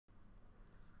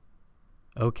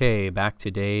Okay, back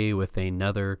today with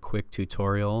another quick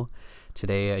tutorial.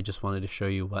 Today I just wanted to show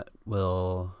you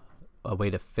a way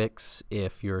to fix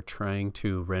if you're trying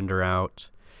to render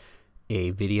out a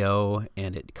video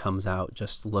and it comes out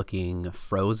just looking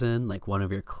frozen, like one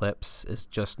of your clips is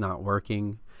just not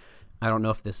working. I don't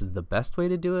know if this is the best way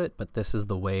to do it, but this is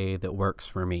the way that works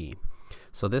for me.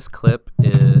 So this clip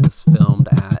is filmed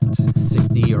at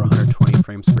 60 or 120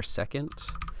 frames per second.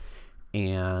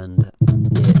 And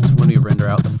when we render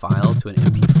out the file to an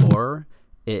MP4,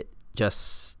 it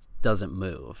just doesn't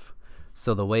move.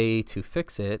 So the way to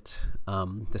fix it,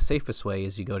 the safest way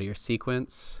is you go to your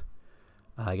sequence.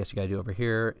 I guess you got to do over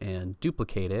here and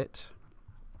duplicate it.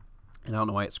 And I don't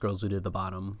know why it scrolls you to the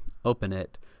bottom. Open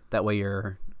it. That way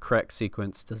your correct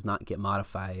sequence does not get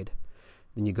modified.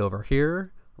 Then you go over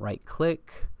here, right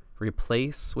click,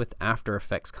 replace with After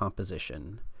Effects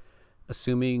composition.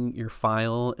 Assuming your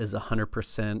file is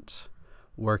 100%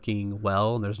 working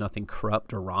well and there's nothing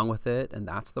corrupt or wrong with it, and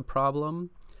that's the problem,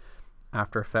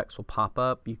 After Effects will pop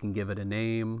up. You can give it a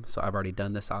name. So I've already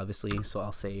done this, obviously, so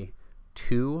I'll say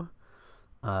 2.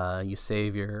 You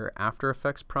save your After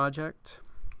Effects project,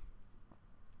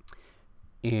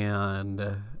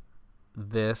 and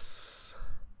this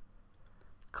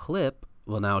clip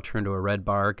will now turn to a red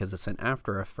bar because it's an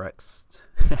After Effects,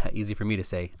 easy for me to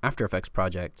say, After Effects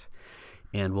project,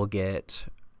 and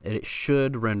it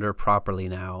should render properly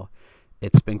now.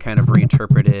 It's been kind of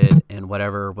reinterpreted, and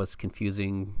whatever was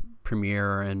confusing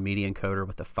Premiere and Media Encoder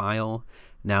with the file,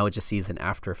 now it just sees an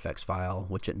After Effects file,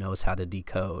 which it knows how to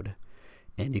decode.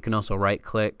 And you can also right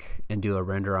click and do a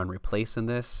render on replace in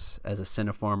this as a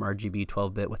Cineform RGB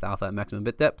 12-bit with alpha at maximum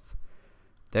bit depth.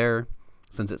 There.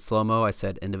 Since it's slow-mo, I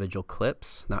said individual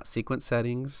clips, not sequence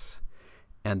settings.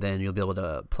 And then you'll be able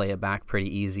to play it back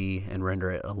pretty easy and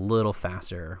render it a little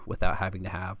faster without having to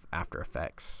have After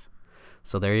Effects.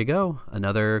 So there you go,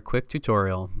 another quick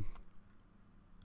tutorial.